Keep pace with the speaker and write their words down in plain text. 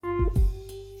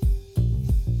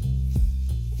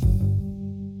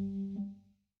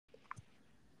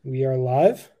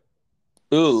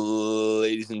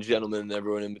Ladies and gentlemen, and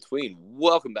everyone in between,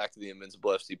 welcome back to the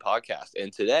Invincible FC podcast.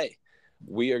 And today,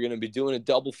 we are going to be doing a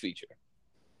double feature.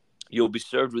 You'll be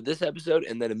served with this episode,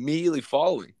 and then immediately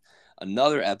following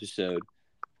another episode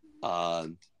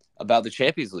about the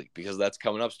Champions League, because that's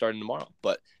coming up starting tomorrow.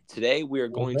 But today, we are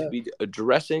going to be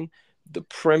addressing the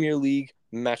Premier League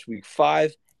Match Week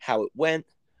 5, how it went,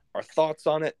 our thoughts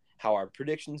on it, how our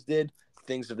predictions did,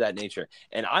 things of that nature.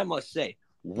 And I must say,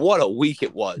 what a week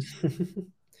it was.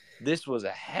 This was a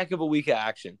heck of a week of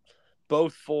action,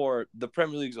 both for the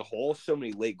Premier League as a whole. So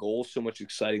many late goals, so much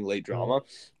exciting late drama.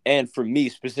 And for me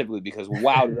specifically, because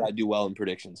wow, did I do well in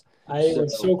predictions. I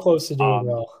was so close to doing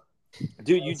well.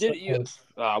 Dude, you did.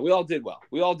 We all did well.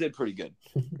 We all did pretty good,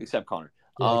 except Connor.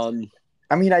 Yeah.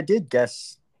 I mean, I did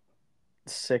guess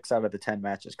 6 out of the 10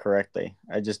 matches correctly.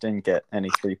 I just didn't get any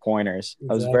 3-pointers.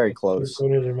 I was very close.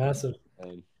 3-pointers are massive.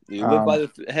 You live by the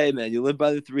hey man, you live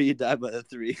by the 3, you die by the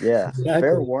 3. Yeah. Exactly.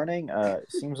 Fair warning.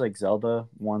 Seems like Zelda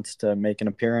wants to make an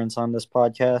appearance on this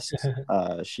podcast.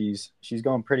 She's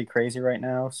going pretty crazy right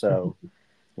now. So,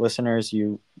 listeners,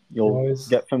 you'll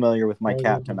get familiar with my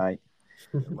cat tonight.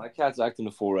 My cat's acting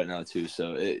a fool right now too,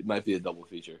 so it might be a double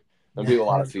feature. There'll be a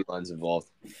lot of felines involved.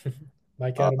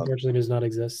 My cat unfortunately does not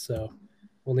exist, so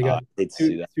only got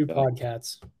two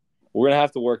podcats. We're gonna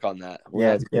have to work on that.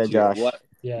 Yeah, Josh.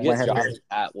 Yeah, get Josh's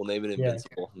cat. We'll name it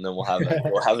Invincible, and then we'll have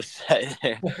a set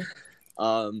there.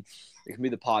 It can be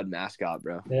the pod mascot,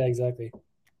 bro. Yeah, exactly.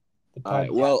 All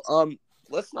right. Well,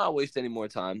 let's not waste any more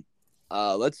time.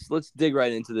 Let's dig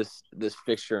right into this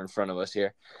fixture in front of us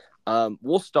here.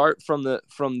 We'll start from the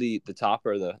top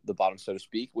or the bottom, so to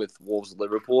speak, with Wolves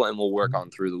Liverpool, and we'll work on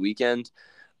through the weekend.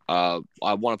 I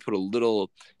want to put a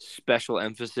little special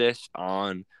emphasis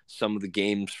on some of the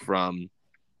games from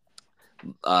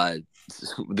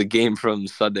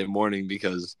Sunday morning,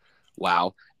 because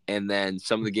wow. And then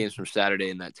some of the games from Saturday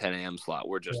in that 10 a.m. slot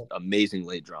were just amazing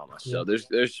late drama. So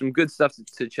there's some good stuff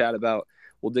to chat about.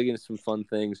 We'll dig into some fun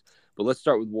things, but let's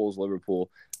start with Wolves Liverpool.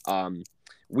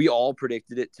 We all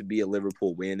predicted it to be a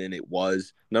Liverpool win, and it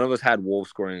was. None of us had Wolves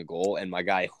scoring a goal, and my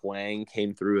guy Hwang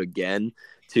came through again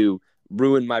to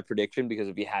ruin my prediction, because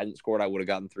if he hadn't scored, I would have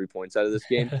gotten 3 points out of this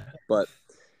game. But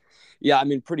yeah, I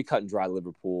mean, pretty cut and dry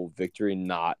Liverpool victory.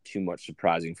 Not too much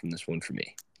surprising from this one for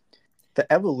me.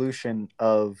 The evolution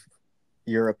of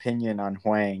your opinion on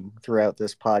Hwang throughout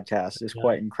this podcast is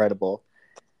quite incredible.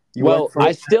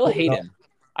 I still hate him.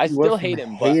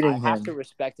 But I have to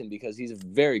respect him because he's a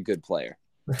very good player.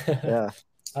 Yeah.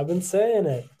 I've been saying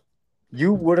it.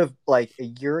 You would have, like, a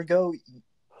year ago,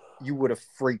 you would have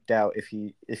freaked out if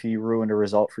he ruined a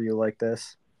result for you like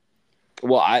this.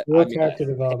 Well, I think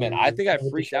I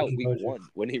freaked out week 1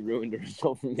 when he ruined a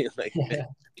result for me like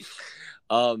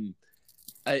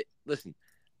that. Listen,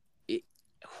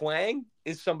 Hwang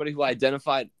is somebody who I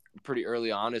identified pretty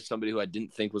early on as somebody who I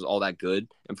didn't think was all that good,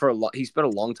 and he spent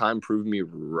a long time proving me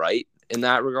right in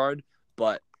that regard.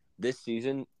 But this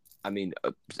season, I mean,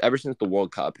 ever since the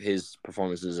World Cup, his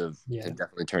performances have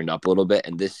definitely turned up a little bit,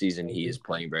 and this season he is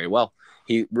playing very well.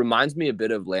 He reminds me a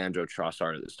bit of Leandro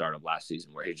Trossard at the start of last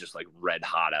season, where he's just like red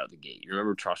hot out of the gate. You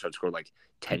remember Trossard scored like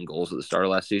 10 goals at the start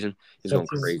of last season? He's going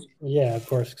crazy. Yeah, of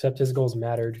course, except his goals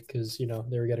mattered because,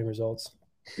 they were getting results.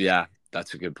 Yeah,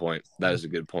 that's a good point. That is a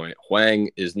good point.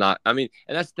 Hwang is not – I mean,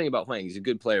 and that's the thing about Hwang. He's a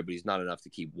good player, but he's not enough to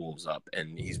keep Wolves up,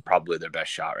 and he's probably their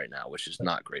best shot right now, which is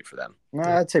not great for them. No,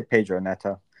 I'd say Pedro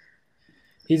Neto.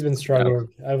 He's been struggling.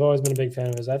 Yeah. I've always been a big fan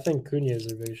of his. I think Cunha is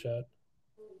their big shot.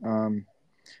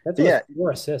 That's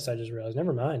 4 assists, I just realized.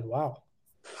 Never mind. Wow.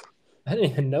 I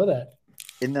didn't even know that.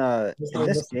 In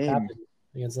this game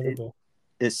against Liverpool,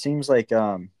 it seems like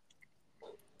I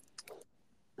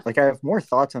have more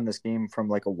thoughts on this game from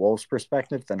like a Wolves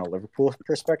perspective than a Liverpool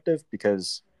perspective,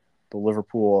 because the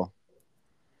Liverpool,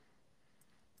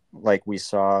 like we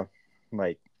saw,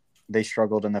 like they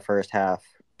struggled in the first half.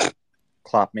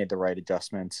 Klopp made the right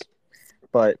adjustments.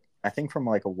 But I think from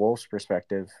like a Wolves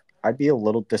perspective, I'd be a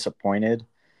little disappointed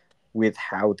with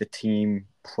how the team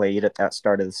played at that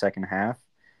start of the second half.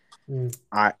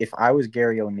 If I was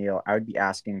Gary O'Neill, I would be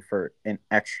asking for an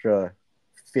extra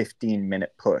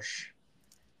 15-minute push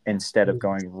instead of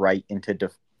going right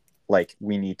into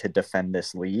we need to defend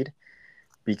this lead.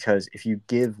 Because if you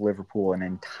give Liverpool an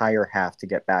entire half to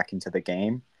get back into the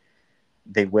game,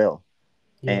 they will.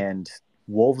 Yeah. And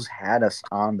Wolves had us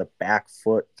on the back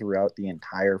foot throughout the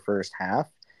entire first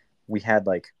half. We had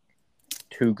like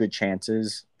 2 good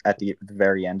chances at the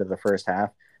very end of the first half,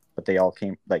 but they all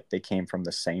came from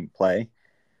the same play.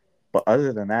 But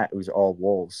other than that, it was all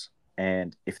Wolves.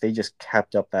 And if they just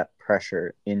kept up that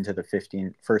pressure into the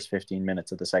first 15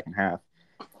 minutes of the second half,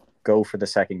 go for the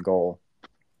second goal,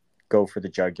 go for the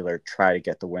jugular, try to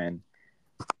get the win.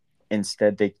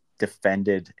 Instead, they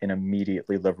defended, and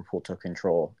immediately Liverpool took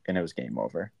control, and it was game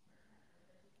over.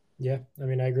 Yeah, I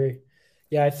mean, I agree.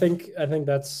 Yeah, I think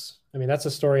that's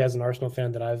a story as an Arsenal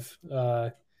fan that I've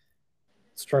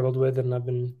struggled with, and I've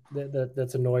been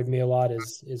that's annoyed me a lot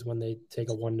is when they take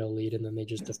a 1-0 lead and then they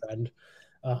just defend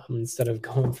instead of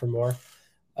going for more.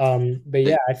 But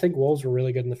yeah, I think Wolves were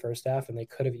really good in the first half, and they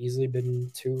could have easily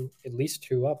been at least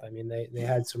two up. I mean, they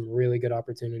had some really good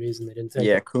opportunities, and they didn't take.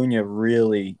 Yeah, Cunha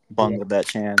really bungled that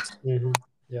chance. Mm-hmm.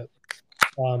 Yep.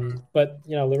 But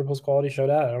Liverpool's quality showed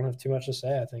out. I don't have too much to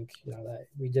say. I think that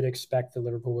we did expect that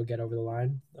Liverpool would get over the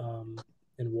line,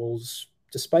 and Wolves,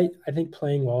 despite I think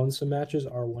playing well in some matches,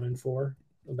 are 1-4,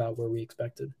 about where we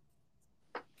expected.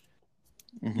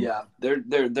 Mm-hmm. Yeah,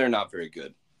 they're not very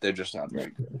good. They're just not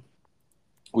very good.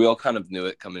 We all kind of knew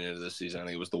it coming into this season. I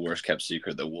think it was the worst kept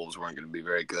secret that Wolves weren't going to be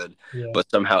very good,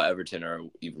 but somehow Everton are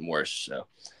even worse. So,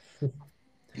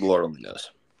 Lord only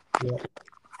knows. Yeah.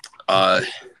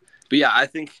 But yeah, I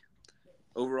think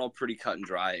overall pretty cut and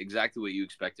dry. Exactly what you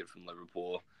expected from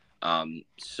Liverpool.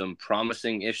 Some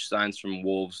promising-ish signs from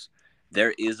Wolves.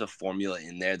 There is a formula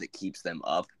in there that keeps them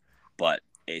up, but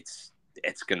it's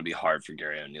going to be hard for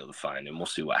Gary O'Neill to find, and we'll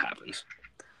see what happens.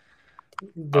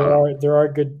 There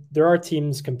are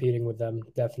teams competing with them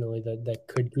definitely that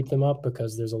could keep them up,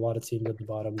 because there's a lot of teams at the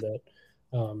bottom that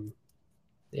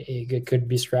it could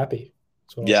be scrappy.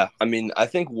 So, yeah, I mean, I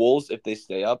think Wolves, if they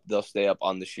stay up, they'll stay up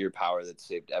on the sheer power that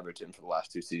saved Everton for the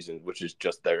last two seasons, which is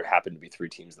just there happened to be three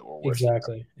teams that were worse.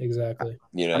 Exactly. I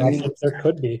think there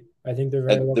could be. I think there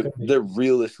very well could be. There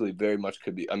realistically very much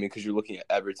could be. I mean, because you're looking at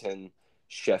Everton,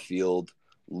 Sheffield,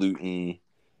 Luton,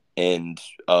 and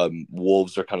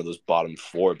Wolves are kind of those bottom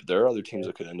four, but there are other teams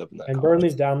that could end up in that. And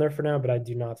Burnley's down there for now, but I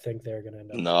do not think they're going to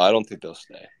end up. No, I don't think they'll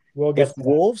stay. We'll get if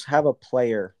Wolves have a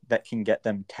player that can get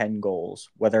them 10 goals,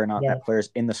 whether or not that player's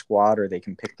in the squad or they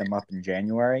can pick them up in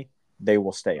January, they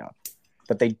will stay up.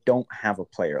 But they don't have a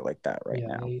player like that right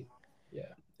now. And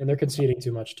they're conceding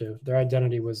too much too. Their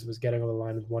identity was getting on the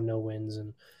line with 1-0 wins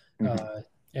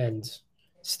and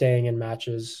staying in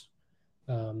matches.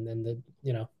 And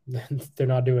they're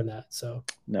not doing that. So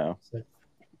no.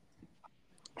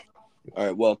 All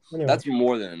right. Well, that's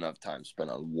more than enough time spent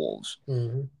on Wolves.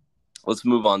 Mm-hmm. Let's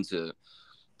move on to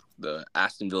the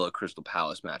Aston Villa Crystal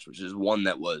Palace match, which is one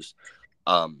that was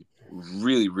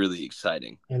really, really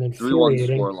exciting. And 3-1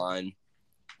 scoreline.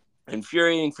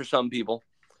 Infuriating for some people.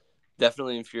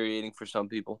 Definitely infuriating for some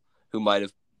people who might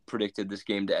have predicted this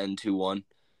game to end 2-1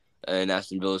 in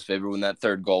Aston Villa's favor. When that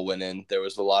third goal went in, there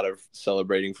was a lot of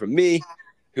celebrating from me,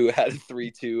 who had a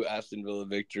 3-2 Aston Villa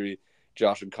victory.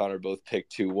 Josh and Connor both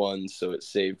picked 2-1, so it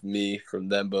saved me from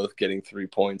them both getting 3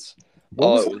 points.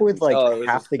 What was up with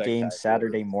half the game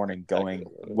Saturday morning going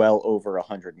well over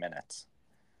 100 minutes?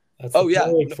 That's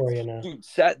league for you now. Dude,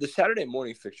 the Saturday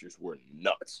morning fixtures were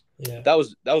nuts. Yeah, that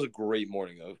was a great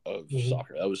morning of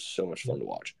soccer. That was so much fun to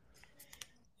watch.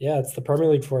 Yeah, it's the Premier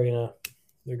League for you now.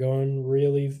 They're going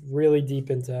really, really deep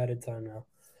into added time now.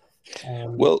 I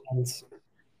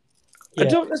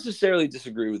don't necessarily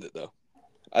disagree with it though.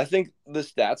 I think the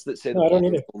stats that say the ball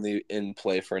was only in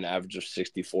play for an average of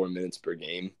 64 minutes per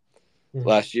game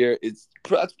last year,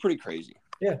 that's pretty crazy.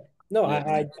 Yeah. No,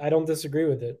 I don't disagree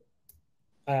with it.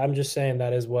 I'm just saying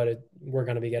that is what we're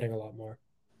going to be getting a lot more.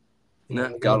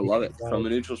 Gotta love it. From a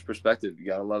neutral's perspective, you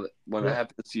gotta love it. When it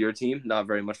happens to your team, not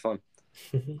very much fun.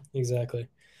 Exactly.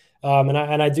 And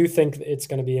I do think it's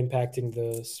going to be impacting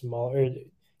the smaller.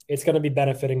 It's going to be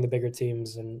benefiting the bigger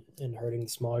teams and hurting the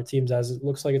smaller teams, as it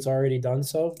looks like it's already done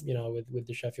so. With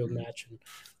the Sheffield match and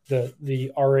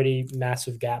the already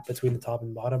massive gap between the top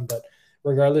and bottom. But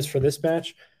regardless, for this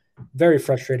match, very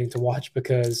frustrating to watch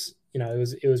because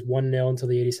it was 1-0 until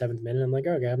the 87th minute. I'm like,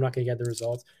 okay, I'm not going to get the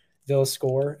result. They'll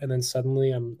score, and then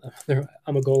suddenly I'm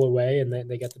a goal away, and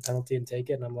they get the penalty and take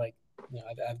it, and I'm like,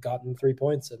 I've gotten 3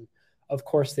 points, and of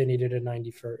course they needed a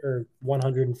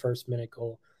 101st minute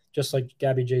goal, just like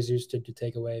Gabby Jesus did to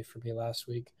take away from me last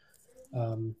week.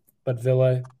 But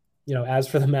Villa, as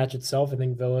for the match itself, I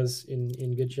think Villa's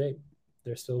in good shape.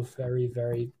 They're still a very,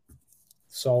 very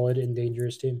solid and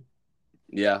dangerous team.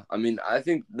 Yeah, I mean, I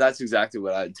think that's exactly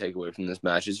what I'd take away from this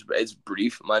match. It's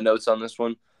brief, my notes on this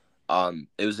one.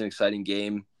 It was an exciting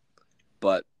game,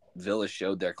 but Villa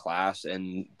showed their class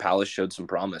and Palace showed some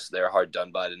promise. They're hard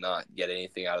done by to not get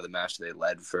anything out of the match. They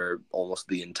led for almost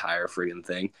the entire friggin'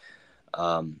 thing.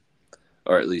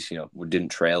 Or at least, didn't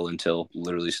trail until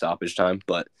literally stoppage time.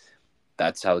 But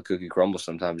that's how the cookie crumbles.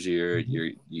 Sometimes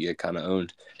you get kind of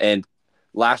owned. And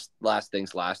last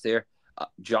things last here,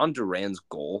 John Duran's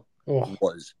goal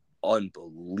was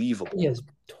unbelievable. He has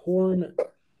torn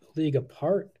league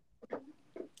apart.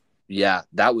 Yeah,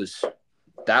 that was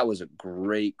a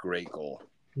great goal.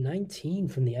 19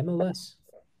 from the MLS.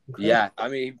 Incredible. Yeah, I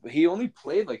mean, he only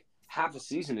played like half a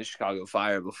season in Chicago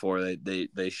Fire before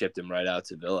they shipped him right out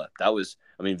to Villa. That was,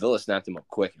 I mean, Villa snapped him up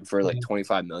quick, and for like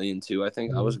 25 million too. I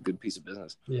think that was a good piece of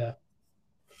business. Yeah.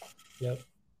 Yep.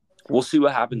 We'll see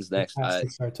what happens next.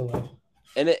 Start to live.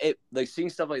 And it like seeing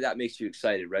stuff like that makes you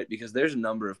excited, right? Because there's a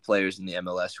number of players in the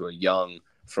MLS who are young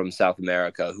from South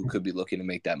America who could be looking to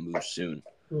make that move soon.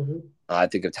 Mm-hmm. I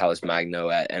think of Talis Magno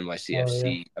at NYCFC. Oh,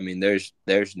 yeah. I mean, there's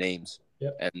names,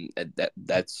 Yep. and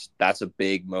that's a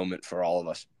big moment for all of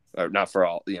us, or not for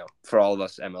all, for all of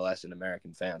us MLS and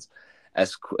American fans.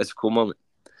 It's a cool moment.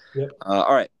 Yep.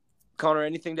 All right, Connor,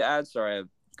 anything to add? Sorry, I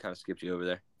kind of skipped you over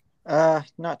there.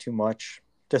 Not too much.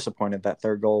 Disappointed that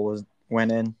third goal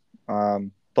went in.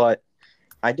 But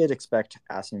I did expect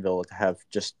Aston Villa to have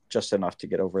just enough to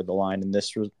get over the line in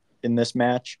this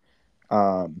match.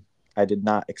 I did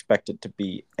not expect it to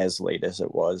be as late as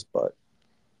it was, but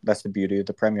that's the beauty of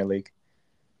the Premier League.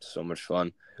 So much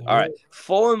fun. All right,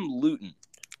 Fulham Luton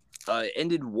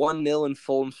ended 1-0 in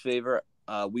Fulham's favor.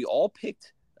 We all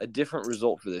picked a different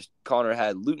result for this. Connor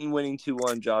had Luton winning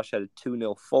 2-1. Josh had a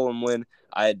 2-0 Fulham win.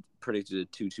 I had predicted a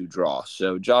 2-2 draw.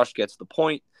 So Josh gets the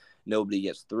point. Nobody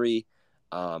gets 3.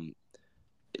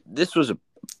 This was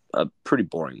a pretty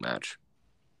boring match.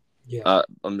 Yeah.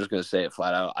 I'm just going to say it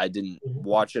flat out. I didn't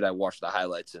watch it. I watched the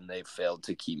highlights, and they failed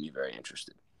to keep me very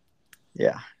interested.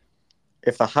 Yeah.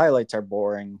 If the highlights are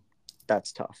boring,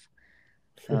 that's tough.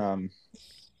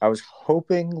 I was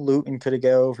hoping Luton could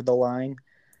go over the line.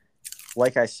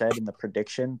 Like I said in the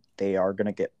prediction, they are going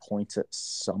to get points at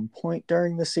some point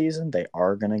during the season. They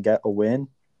are going to get a win.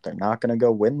 They're not going to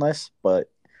go winless, but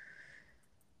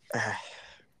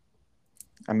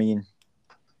I mean,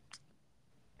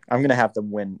 I'm going to have them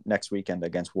win next weekend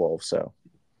against Wolves, so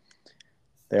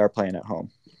they are playing at home.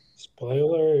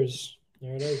 Spoilers.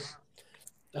 There it is.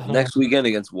 Next weekend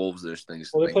against Wolves, there's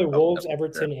things. Well, they play Wolves,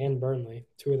 Everton, and Burnley.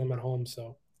 2 of them at home,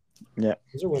 so yeah,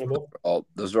 those are winnable.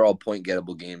 Those are all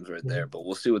point-gettable games right there, but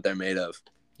we'll see what they're made of.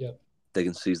 Yep. They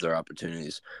can seize their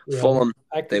opportunities. Yeah, Fulham,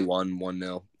 they won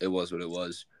 1-0. It was what it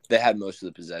was. They had most of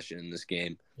the possession in this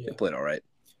game. Yeah. They played all right.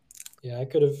 Yeah,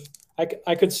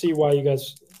 I could see why you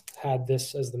guys had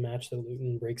this as the match that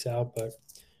Luton breaks out, but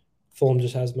Fulham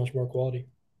just has much more quality.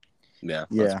 Yeah.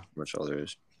 That's much all there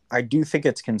is. I do think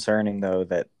it's concerning, though,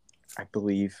 that I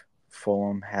believe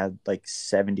Fulham had like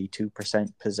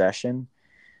 72% possession.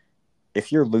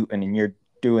 If you're Luton and you're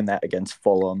doing that against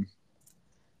Fulham,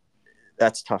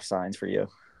 that's tough signs for you.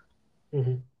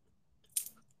 Mm-hmm.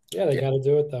 Yeah, they got to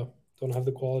do it, though. Don't have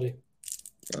the quality.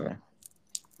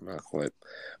 Not quite.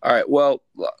 All right, well,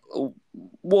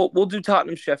 we'll do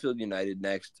Tottenham Sheffield United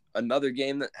next. Another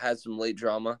game that had some late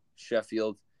drama.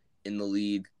 Sheffield in the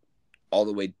lead all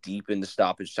the way deep into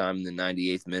stoppage time in the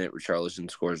 98th minute.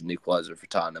 Richarlison scores an equalizer for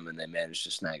Tottenham, and they managed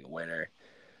to snag a winner.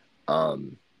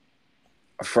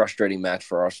 A frustrating match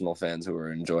for Arsenal fans who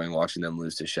were enjoying watching them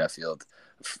lose to Sheffield.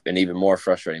 An even more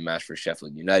frustrating match for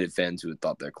Sheffield United fans who had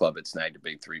thought their club had snagged a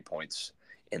big 3 points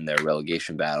in their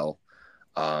relegation battle.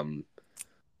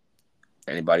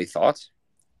 Anybody thoughts?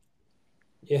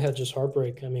 Yeah, just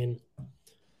heartbreak. I mean,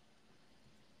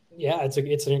 yeah,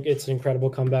 it's an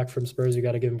incredible comeback from Spurs. You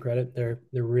got to give them credit. They're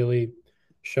really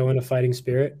showing a fighting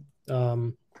spirit.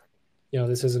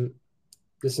 This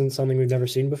isn't something we've never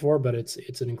seen before, but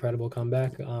it's an incredible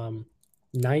comeback.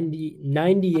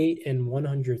 98 and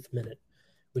 100th minute,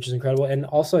 which is incredible. And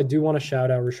also, I do want to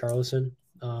shout out Richarlison,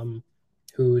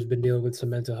 who's been dealing with some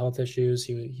mental health issues.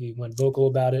 He went vocal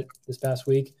about it this past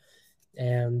week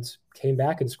and came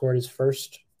back and scored his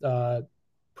first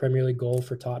Premier League goal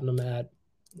for Tottenham at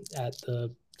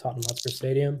the Tottenham Hotspur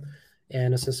Stadium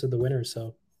and assisted the winner.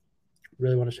 So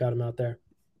really want to shout him out there.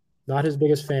 Not his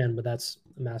biggest fan, but that's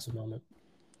a massive moment.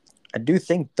 I do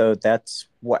think, though, that's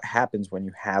what happens when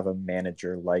you have a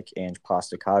manager like Ange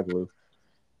Postecoglou,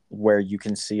 where you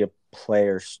can see a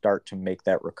player start to make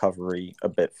that recovery a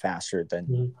bit faster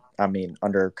than, I mean,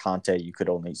 under Conte, you could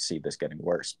only see this getting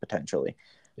worse potentially.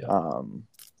 Yeah.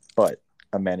 But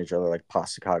a manager like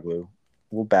Postecoglou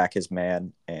will back his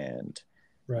man and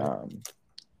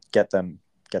get them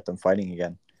fighting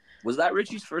again. Was that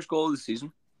Richie's first goal of the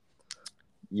season?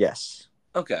 Yes.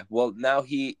 Okay. Well, now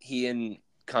he and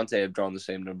Conte have drawn the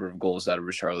same number of goals out of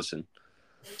Richarlison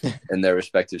in their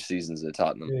respective seasons at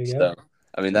Tottenham. So,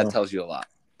 I mean, that tells you a lot.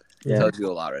 It tells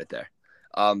you a lot right there.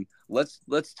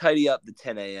 Let's tidy up the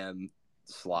 10 a.m.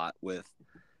 slot with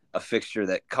a fixture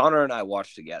that Connor and I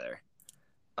watched together.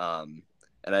 And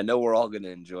I know we're all going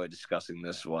to enjoy discussing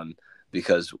this one.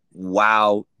 because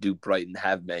wow, do Brighton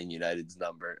have Man United's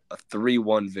number. A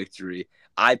 3-1 victory.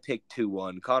 I picked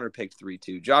 2-1. Connor picked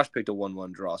 3-2. Josh picked a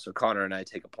 1-1 draw. So Connor and I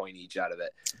take a point each out of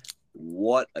it.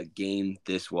 What a game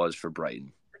this was for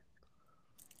Brighton.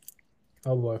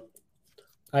 Oh boy.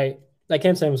 I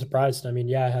can't say I'm surprised. I mean,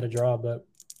 yeah, I had a draw, but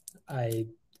I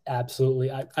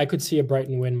could see a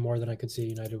Brighton win more than I could see a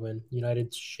United win.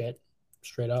 United's shit,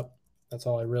 straight up. That's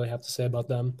all I really have to say about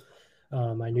them.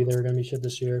 I knew they were going to be shit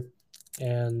this year,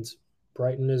 and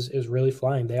Brighton is really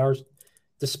flying. They are,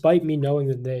 despite me knowing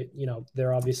that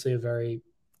they're obviously a very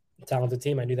talented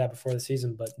team. I knew that before the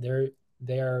season, but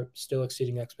they are still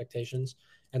exceeding expectations,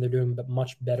 and they're doing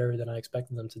much better than I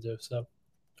expected them to do. So,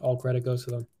 all credit goes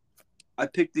to them. I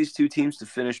picked these two teams to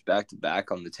finish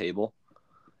back-to-back on the table,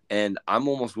 and I'm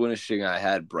almost wishing I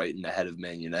had Brighton ahead of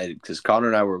Man United because Connor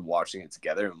and I were watching it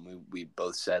together, and we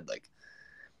both said, like,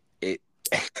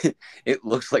 it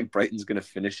looks like Brighton's going to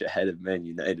finish ahead of Man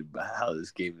United by how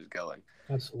this game is going.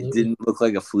 Absolutely. It didn't look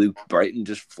like a fluke. Brighton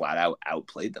just flat out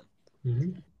outplayed them.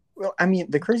 Mm-hmm. Well, I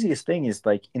mean, the craziest thing is,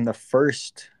 like, in the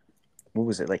first,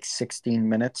 16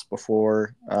 minutes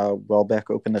before Welbeck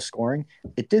opened the scoring,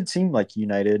 it did seem like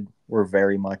United were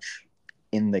very much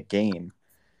in the game.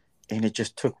 And it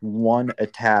just took one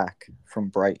attack from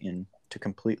Brighton to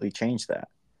completely change that.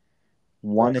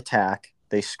 One attack,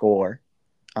 they score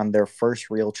on their first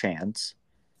real chance,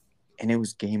 and it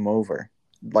was game over.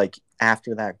 Like,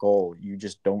 after that goal, you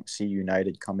just don't see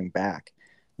United coming back.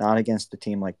 Not against a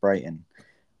team like Brighton.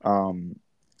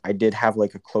 I did have,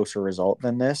 like, a closer result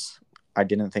than this. I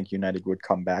didn't think United would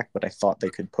come back, but I thought they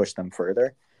could push them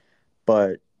further.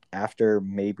 But after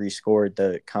Mabry scored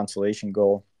the consolation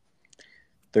goal,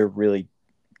 there really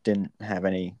didn't have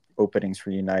any openings for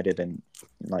United, and,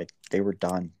 like, they were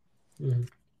done. Mm-hmm.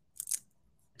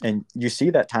 And you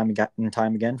see that time and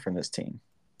time again from this team.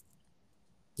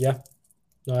 Yeah,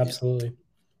 no, absolutely.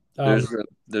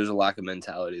 There's a lack of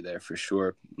mentality there for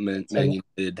sure. Man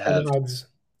United have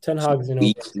 10 Hag's,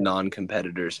 weak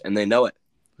non-competitors, and they know it.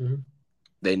 Mm-hmm.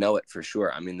 They know it for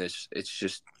sure. I mean, it's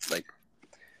just like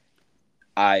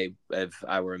if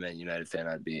I were a Man United fan,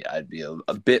 I'd be a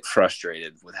bit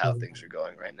frustrated with how things are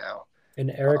going right now.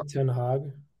 And Eric Ten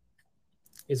Hag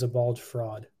is a bald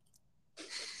fraud.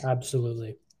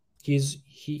 Absolutely. He is.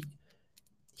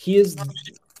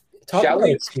 Shall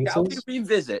we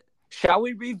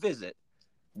revisit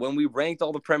when we ranked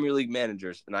all the Premier League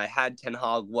managers and I had Ten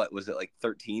Hag, what was it, like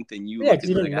 13th, and you looked at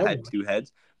me like I had two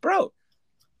heads? Bro,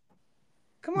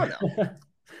 come on now.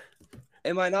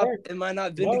 Am I not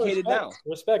vindicated now?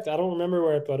 Respect. I don't remember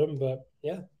where I put him, but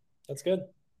yeah, that's good.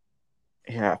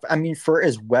 Yeah, I mean, for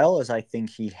as well as I think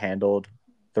he handled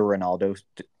the Ronaldo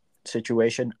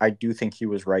situation, I do think he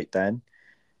was right then.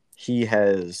 He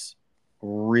has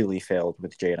really failed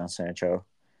with Jadon Sancho.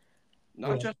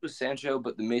 Not just with Sancho,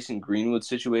 but the Mason Greenwood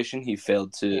situation, he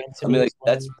failed to. Anthony, I mean, like,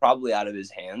 that's probably out of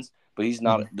his hands, but he's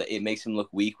not. It makes him look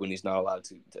weak when he's not allowed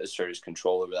to assert his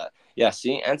control over that. Yeah,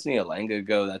 seeing Anthony Elanga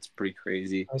go, that's pretty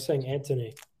crazy. I was saying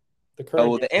Anthony.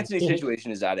 The Anthony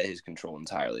situation is out of his control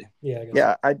entirely. Yeah, I guess.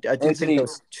 Yeah, I do think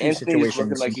those two Anthony's situations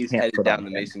looking like he's headed down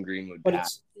the Mason Greenwood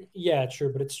path.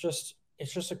 True, but it's just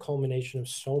a culmination of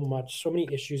so many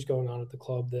issues going on at the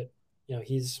club that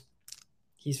he's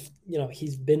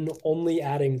been only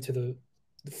adding to the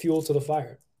fuel to the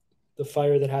fire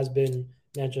that has been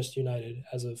Manchester United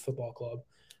as a football club,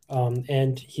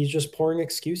 and he's just pouring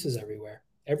excuses everywhere.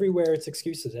 Everywhere it's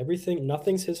excuses. Everything,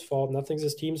 nothing's his fault. Nothing's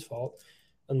his team's fault,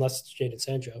 unless it's Jadon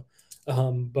Sancho.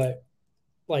 But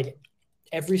like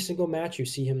every single match, you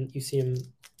see him,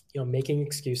 making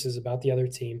excuses about the other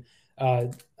team.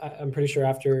 I'm pretty sure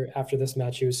after this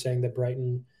match, he was saying that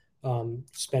Brighton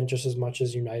spent just as much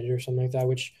as United or something like that,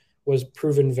 which was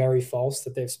proven very false,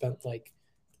 that they've spent like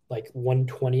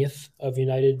 1/20th of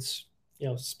United's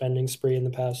spending spree in the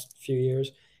past few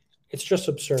years. It's just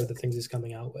absurd, the things he's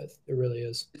coming out with. It really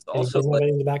is. It's also he doesn't have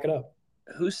anything to back it up.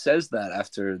 Who says that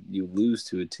after you lose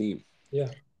to a team? Yeah.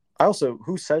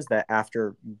 Who says that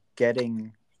after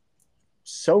getting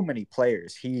so many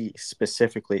players, he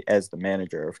specifically, as the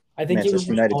manager of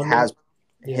Manchester United, has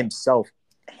himself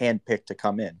handpicked to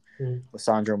come in.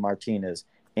 Lisandro Martinez,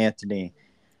 Anthony,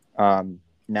 now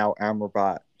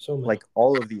Amrabat, like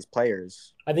all of these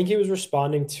players. I think he was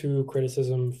responding to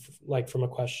criticism from a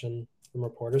question from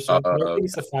reporters. So I don't think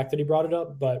it's the fact that he brought it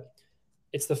up, but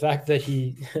it's the fact that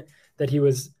he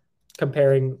was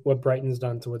comparing what Brighton's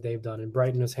done to what they've done, and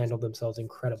Brighton has handled themselves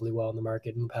incredibly well in the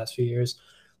market in the past few years.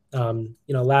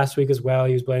 Last week as well,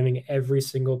 he was blaming every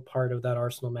single part of that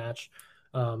Arsenal match.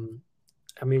 I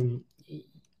mean,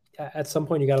 at some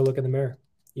point you got to look in the mirror.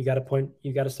 You got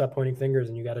to stop pointing fingers,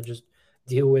 and you got to just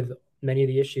deal with many of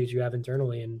the issues you have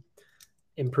internally and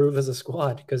improve as a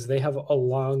squad because they have a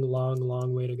long, long,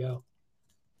 long way to go.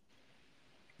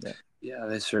 Yeah,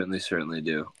 they certainly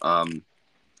do.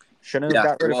 Shouldn't have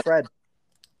got rid of Fred.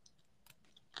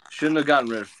 Shouldn't have gotten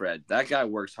rid of Fred. That guy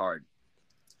works hard.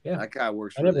 Yeah, that guy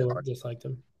works I really never hard. disliked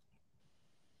him.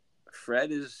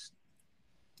 Fred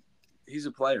he's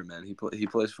a player, man. He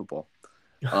plays football.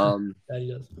 That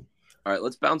he does. All right,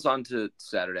 let's bounce on to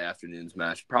Saturday afternoon's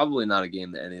match. Probably not a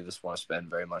game that any of us want to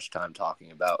spend very much time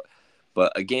talking about,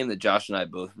 but a game that Josh and I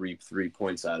both reaped 3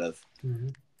 points out of. Mm-hmm.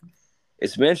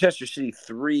 It's Manchester City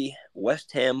 3,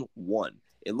 West Ham 1.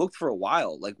 It looked for a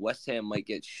while like West Ham might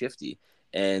get shifty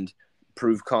and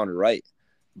prove Connor right,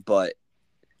 but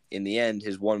in the end,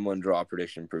 his 1-1 draw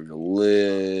prediction proved a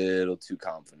little too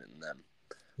confident in them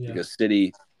because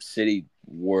City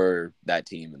were that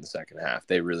team in the second half.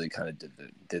 They really kind of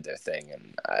did their thing,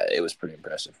 and it was pretty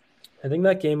impressive. I think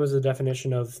that game was the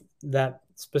definition of that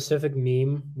specific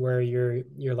meme where you're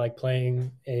like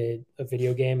playing a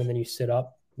video game and then you sit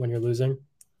up when you're losing.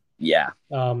 Yeah.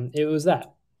 It was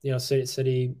that.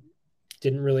 City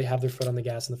didn't really have their foot on the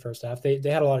gas in the first half. They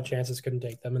had a lot of chances, couldn't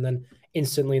take them, and then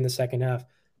instantly in the second half,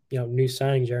 new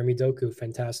signing Jeremy Doku,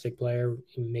 fantastic player,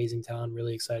 amazing talent,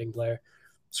 really exciting player,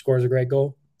 scores a great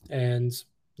goal, and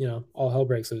all hell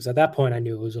breaks loose. At that point, I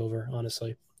knew it was over.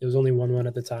 Honestly, it was only 1-1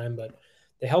 at the time, but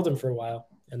they held him for a while,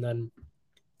 and then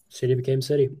City became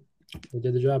City. They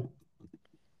did the job.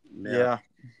 Yeah,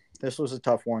 this was a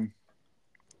tough one,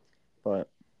 but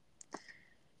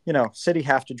City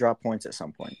have to drop points at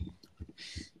some point.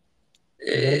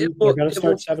 They're going to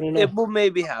start 7-0. It will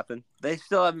maybe happen. They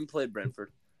still haven't played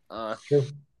Brentford. True.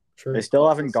 They still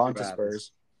haven't gone to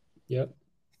Spurs. Yep.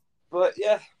 But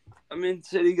yeah, I mean,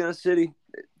 City gonna City,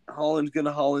 Holland's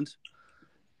gonna Holland.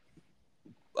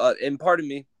 And pardon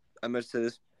me, I must say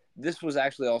this. This was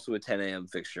actually also a 10 a.m.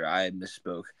 fixture. I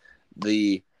misspoke.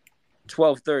 The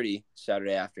 12:30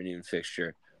 Saturday afternoon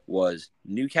fixture was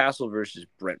Newcastle versus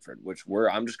Brentford, which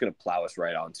I'm just going to plow us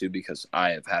right on to because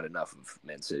I have had enough of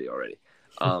Man City already.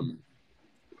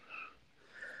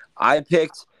 I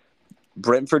picked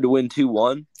Brentford to win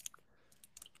 2-1.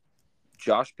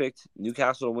 Josh picked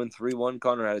Newcastle to win 3-1.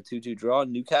 Connor had a 2-2 draw.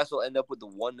 Newcastle ended up with the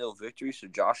 1-0 victory, so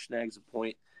Josh snags a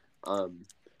point.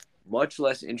 Much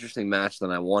less interesting match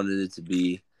than I wanted it to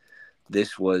be.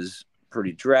 This was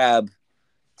pretty drab,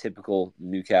 typical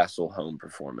Newcastle home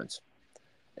performance.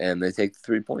 And they take the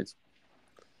 3 points.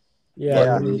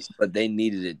 Yeah. But they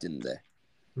needed it, didn't they?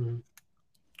 Mm-hmm.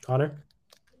 Connor?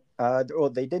 Well,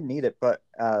 they did need it, but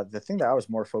the thing that I was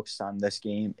more focused on this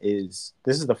game is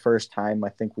this is the first time I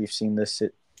think we've seen this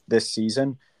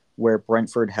season where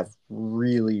Brentford have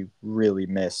really, really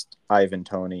missed Ivan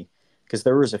Toney, because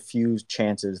there was a few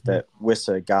chances that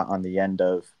Wissa got on the end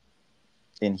of,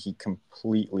 and he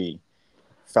completely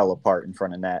fell apart in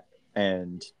front of net.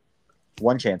 And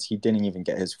one chance, he didn't even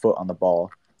get his foot on the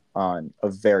ball on a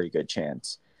very good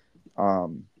chance.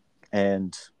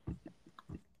 And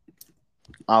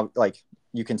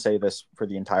you can say this for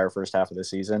the entire first half of the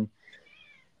season.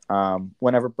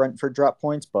 Whenever Brentford drop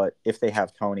points, but if they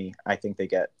have Toney, I think they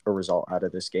get a result out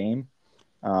of this game,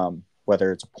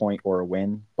 whether it's a point or a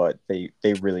win. But they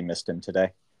really missed him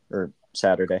today or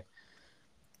Saturday.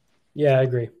 Yeah, I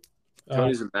agree.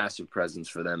 Toney's a massive presence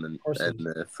for them in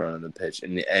the front of the pitch,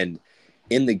 and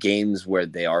in the games where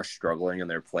they are struggling and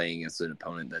they're playing against an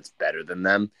opponent that's better than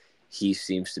them, he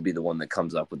seems to be the one that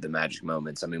comes up with the magic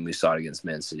moments. I mean, we saw it against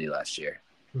Man City last year.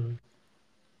 Mm-hmm.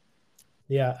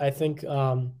 Yeah, I think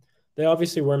they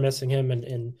obviously were missing him,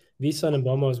 and Visa and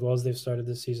Mbomo, as well as they've started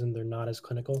this season, they're not as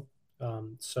clinical.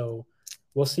 So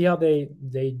we'll see how they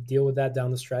deal with that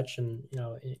down the stretch and,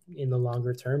 in the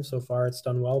longer term. So far it's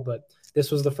done well, but this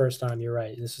was the first time, you're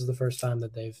right. This is the first time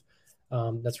that they've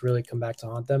that's really come back to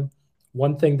haunt them.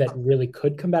 One thing that really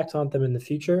could come back to haunt them in the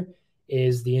future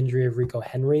is the injury of Rico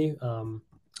Henry, one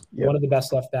of the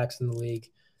best left backs in the league.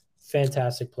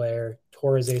 Fantastic player,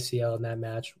 tore his ACL in that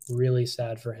match. Really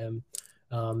sad for him,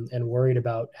 and worried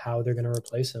about how they're going to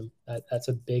replace him. That's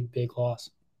a big, big loss.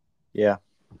 Yeah.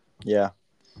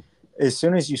 As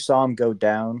soon as you saw him go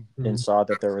down and saw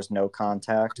that there was no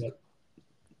contact,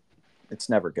 it's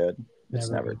never good. It's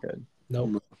never good.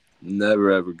 Nope.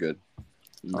 Never, ever good.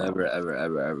 Never,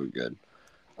 ever good.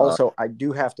 Also, I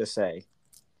do have to say,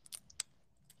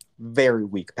 very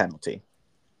weak penalty.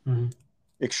 Mm-hmm.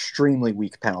 Extremely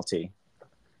weak penalty.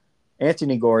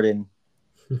 Anthony Gordon,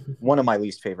 one of my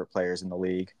least favorite players in the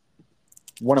league.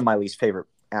 One of my least favorite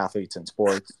athletes in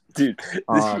sports. Dude, this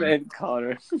man,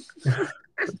 Connor.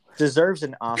 deserves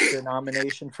an Oscar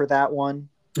nomination for that one.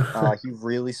 He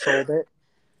really sold it.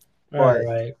 All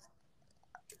right.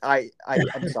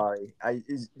 I'm sorry.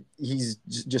 He's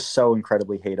just so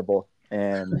incredibly hateable,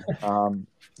 and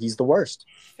he's the worst.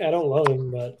 Yeah, I don't love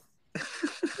him, but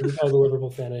if I was a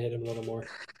Liverpool fan, I hate him a little more.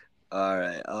 All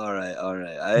right.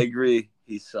 I agree.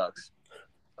 He sucks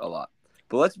a lot.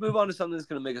 But let's move on to something that's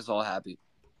going to make us all happy.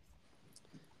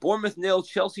 Bournemouth 0,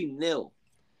 Chelsea 0.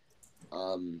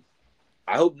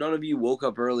 I hope none of you woke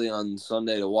up early on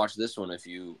Sunday to watch this one if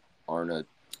you aren't a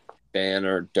fan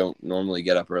or don't normally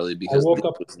get up early, because this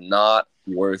was not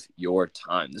worth your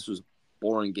time. This was a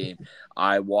boring game.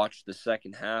 I watched the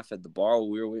second half at the bar while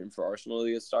we were waiting for Arsenal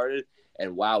to get started,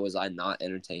 and wow, was I not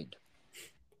entertained.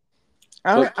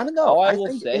 I don't know. All I I will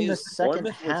think say in the is second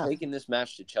Bournemouth were half, taking this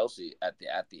match to Chelsea at the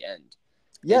end.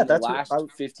 Yeah, in that's the last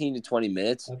 15 to 20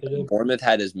 minutes, Bournemouth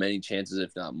had as many chances,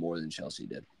 if not more, than Chelsea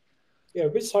did. Yeah,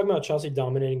 everybody's talking about Chelsea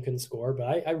dominating, couldn't score,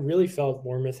 but I really felt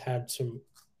Bournemouth had some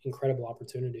incredible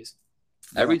opportunities.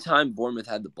 Every time Bournemouth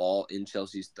had the ball in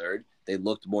Chelsea's third, they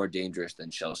looked more dangerous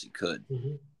than Chelsea could.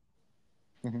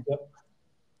 Mm-hmm. Mm-hmm. Yep.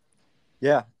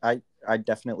 Yeah, I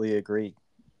definitely agree.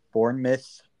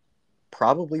 Bournemouth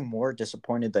probably more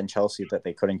disappointed than Chelsea that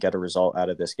they couldn't get a result out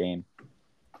of this game.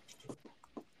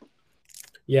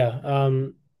 Yeah,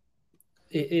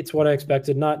 it's what I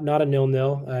expected. Not a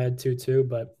 0-0. I had 2-2,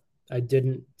 but I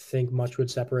didn't think much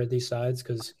would separate these sides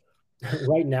because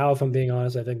right now, if I'm being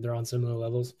honest, I think they're on similar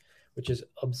levels, which is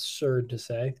absurd to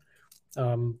say.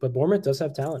 But Bournemouth does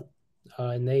have talent,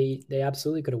 and they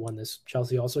absolutely could have won this.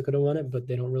 Chelsea also could have won it, but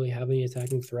they don't really have any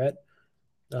attacking threat.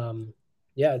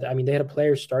 Yeah, I mean, they had a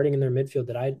player starting in their midfield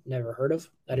that I'd never heard of.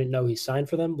 I didn't know he signed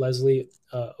for them, Leslie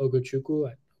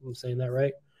Ogochukwu. I'm saying that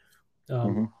right.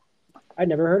 I'd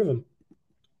never heard of him.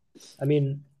 I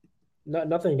mean,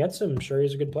 nothing against him. I'm sure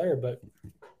he's a good player, but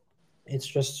it's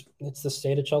the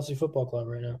state of Chelsea Football Club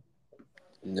right now.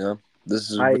 Yeah,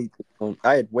 this is. I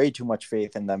had way too much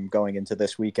faith in them going into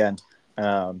this weekend.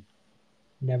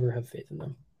 Never have faith in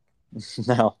them.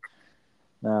 No.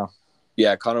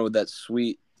 Yeah, Connor, with that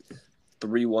sweet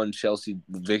 3-1 Chelsea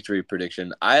victory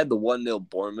prediction, I had the 1-0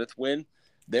 Bournemouth win.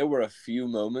 There were a few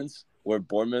moments where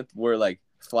Bournemouth were like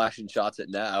flashing shots at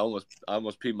net. I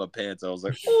almost peed my pants. I was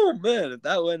like, oh man, if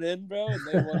that went in, bro, and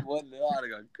they won 1-0, I'd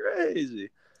have gone crazy.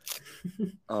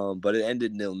 But it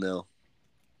ended 0-0.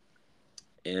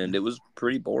 And it was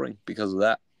pretty boring because of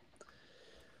that.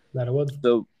 That it was.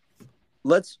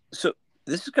 So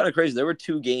this is kind of crazy. There were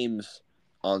 2 games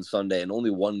on Sunday and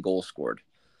only 1 goal scored.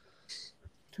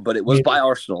 But it was by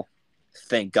Arsenal,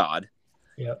 thank God,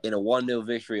 in a 1-0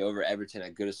 victory over Everton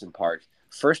at Goodison Park.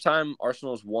 First time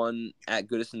Arsenal's won at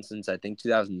Goodison since, I think,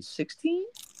 2016?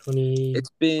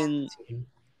 It's been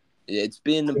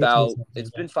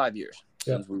 5 years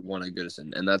since we won at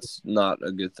Goodison, and that's not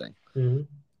a good thing. Mm-hmm.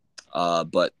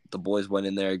 But the boys went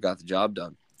in there and got the job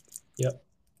done. Yep.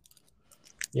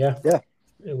 Yeah.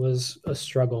 It was a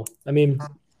struggle. I mean,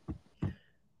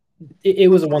 it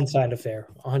was a one-sided affair,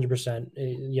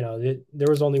 100%. There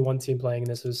was only one team playing,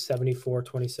 and this was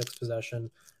 74-26 possession.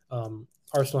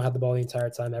 Arsenal had the ball the entire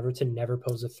time. Everton never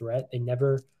posed a threat. They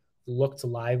never looked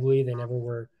lively. They never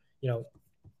were,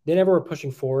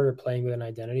 pushing forward or playing with an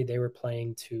identity. They were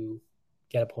playing to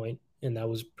get a point, and that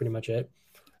was pretty much it.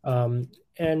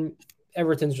 And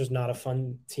Everton's just not a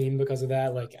fun team because of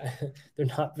that. Like, they're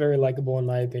not very likable in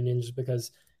my opinion, just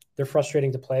because they're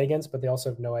frustrating to play against, but they also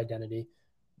have no identity.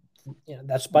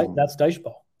 That's dice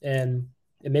ball, and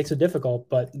it makes it difficult.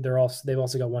 But they've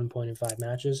also got 1 point in 5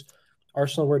 matches.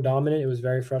 Arsenal were dominant. It was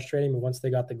very frustrating, but once they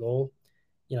got the goal,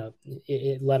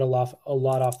 it let a lot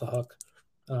off the hook,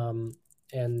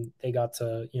 and they got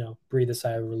to breathe a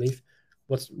sigh of relief.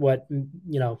 What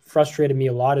frustrated me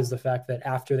a lot is the fact that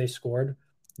after they scored,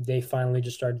 they finally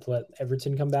just started to let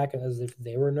Everton come back as if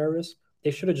they were nervous.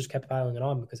 They should have just kept piling it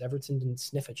on because Everton didn't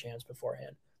sniff a chance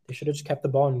beforehand. They should have just kept the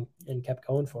ball and kept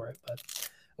going for it. But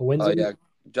a win's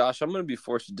Josh, I'm going to be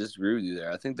forced to disagree with you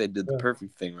there. I think they did the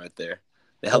perfect thing right there.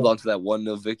 They held on to that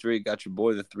 1-0 victory, got your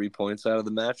boy the 3 points out of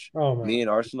the match. Oh, man. Me and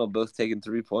Arsenal both taking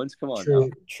 3 points. Come on True,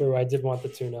 now. True. I did want the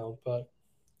 2-0, but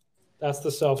that's the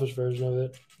selfish version of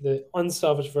it. The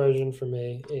unselfish version for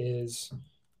me is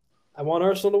I want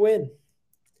Arsenal to win.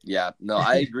 Yeah, no,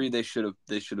 I agree. They should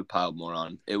have piled more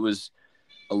on. It was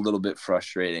a little bit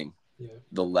frustrating,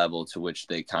 the level to which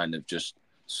they kind of just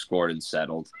scored and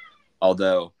settled.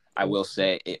 Although I will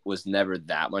say it was never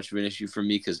that much of an issue for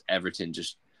me because Everton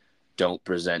just don't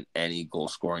present any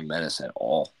goal-scoring menace at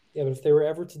all. Yeah, but if they were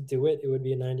ever to do it, it would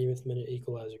be a 90th minute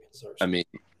equalizer against Arsenal. I mean,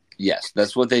 yes,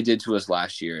 that's what they did to us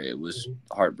last year. It was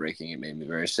heartbreaking. It made me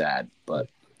very sad, but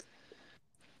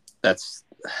they're just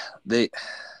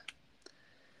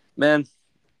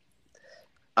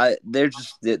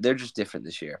different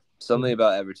this year. Something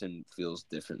about Everton feels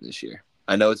different this year.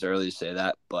 I know it's early to say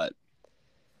that, but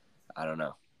I don't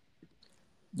know.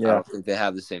 Yeah. I don't think they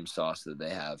have the same sauce that they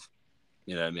have.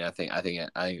 You know what I mean? I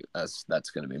think that's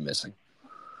going to be missing.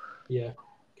 Yeah,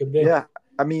 could be. Yeah,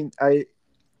 I mean, I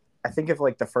think of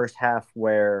like the first half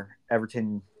where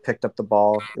Everton picked up the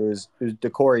ball. It was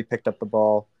Decore picked up the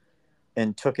ball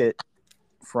and took it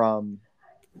from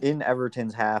in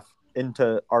Everton's half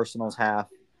into Arsenal's half,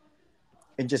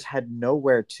 and just had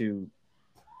nowhere to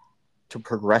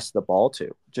progress the ball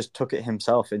to. Just took it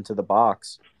himself into the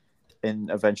box and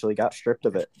eventually got stripped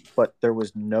of it. But there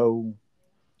was no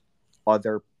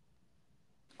other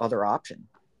option,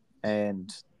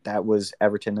 and that was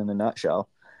Everton in a nutshell.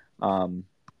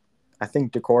 I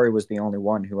think Decore was the only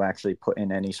one who actually put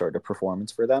in any sort of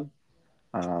performance for them.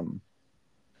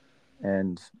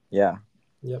 And yeah.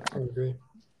 Yep, I agree.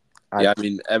 I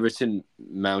mean, Everton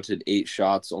mounted 8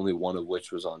 shots, only one of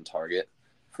which was on target,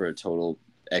 for a total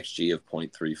XG of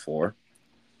 0.34.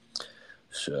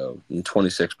 So,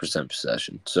 26%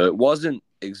 possession. So, it wasn't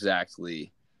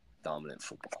exactly dominant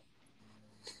football.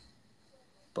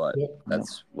 But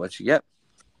that's what you get.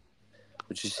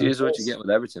 What you see is what you get with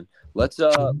Everton. Let's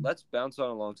bounce on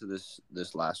along to this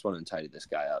last one and tidy this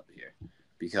guy up here,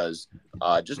 because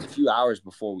just a few hours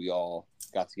before we all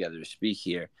got together to speak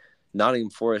here, Nottingham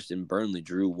Forest and Burnley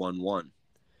drew 1-1,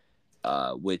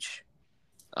 which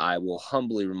I will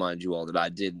humbly remind you all that I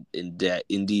did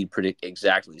indeed predict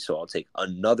exactly. So I'll take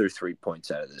another 3 points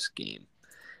out of this game,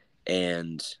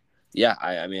 and yeah,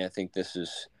 I mean I think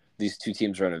these two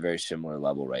teams are on a very similar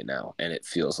level right now, and it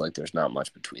feels like there's not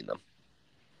much between them.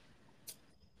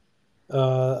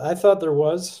 I thought there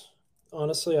was.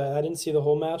 Honestly, I didn't see the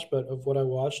whole match, but of what I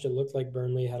watched, it looked like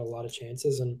Burnley had a lot of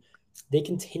chances, and they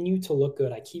continue to look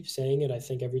good. I keep saying it. I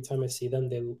think every time I see them,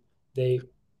 they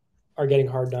are getting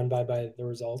hard done by the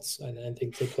results. I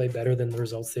think they play better than the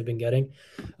results they've been getting.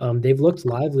 They've looked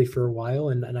lively for a while,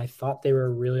 and I thought they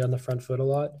were really on the front foot a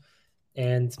lot.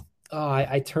 And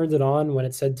I turned it on when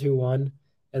it said 2-1,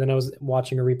 and then I was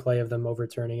watching a replay of them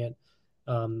overturning it.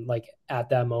 Like at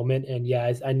that moment. And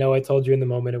yeah, I know I told you in the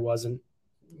moment it wasn't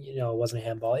a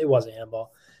handball. It wasn't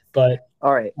handball. But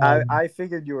all right. I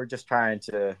figured you were just trying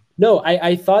to. No,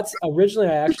 I thought originally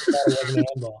I actually thought it wasn't a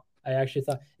handball. I actually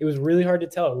thought it was really hard to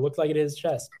tell. It looked like it hit his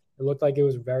chest. It looked like it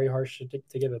was very harsh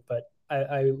to give it, but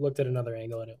I looked at another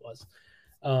angle and it was.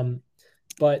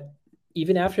 But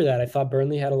even after that, I thought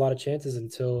Burnley had a lot of chances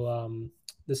until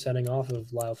the sending off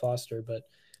of Lyle Foster. But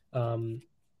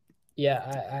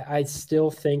yeah, I still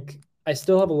think I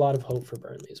still have a lot of hope for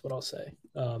Burnley is what I'll say.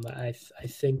 I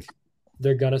think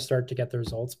they're going to start to get the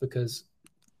results because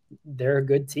they're a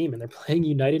good team and they're playing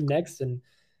United next. And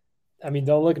I mean,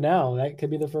 don't look now. That could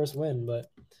be the first win.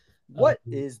 But what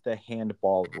is the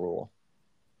handball rule?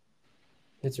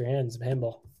 Hits your hands,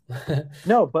 handball.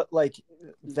 No, but like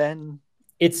then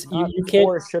it's you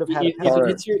can't. Should have had if it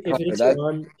hits your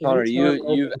arm. Connor,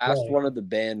 you've asked one of the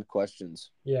banned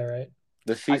questions. Yeah, right.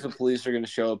 The FIFA police are going to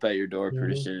show up at your door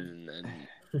pretty soon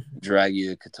and drag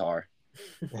you to Qatar.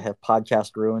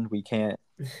 Podcast ruined. We can't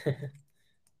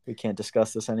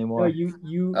discuss this anymore.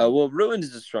 No, well, ruined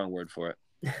is a strong word for it.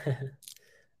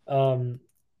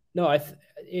 No,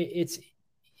 it's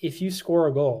if you score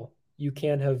a goal, you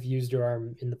can't have used your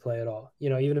arm in the play at all.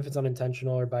 Even if it's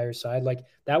unintentional or by your side, like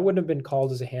that wouldn't have been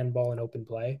called as a handball in open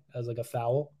play as like a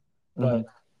foul,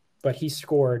 but he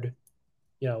scored.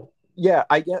 Yeah,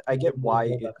 I get why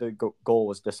the goal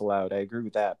was disallowed. I agree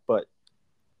with that, but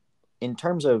in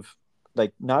terms of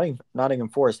like Nottingham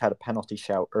Forest had a penalty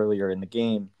shout earlier in the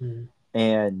game,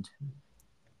 and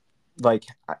like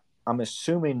I'm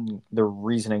assuming the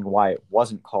reasoning why it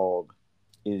wasn't called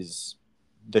is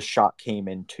the shot came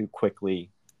in too quickly.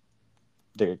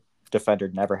 The defender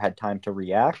never had time to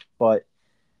react, but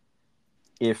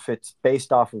if it's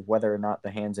based off of whether or not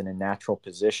the hand's in a natural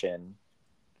position,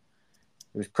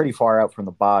 it was pretty far out from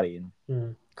the body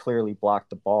and clearly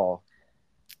blocked the ball.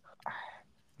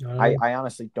 I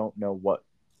honestly don't know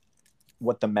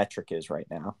what the metric is right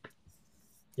now.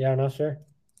 Yeah, I'm not sure.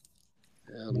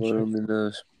 Yeah, Literally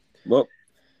knows. Well,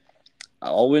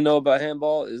 all we know about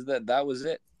handball is that was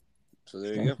it. So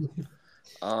there you go.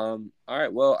 All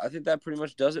right. Well, I think that pretty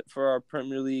much does it for our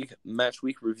Premier League match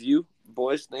week review.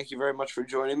 Boys, thank you very much for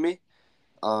joining me.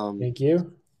 Thank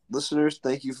you. Listeners,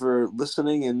 thank you for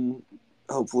listening and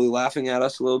hopefully laughing at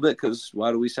us a little bit because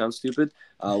why do we sound stupid?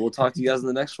 We'll talk to you guys in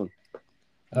the next one.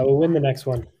 I will win the next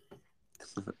one.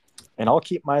 And I'll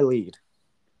keep my lead.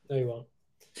 No, you won't.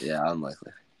 Yeah,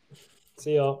 unlikely.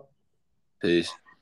 See y'all. Peace.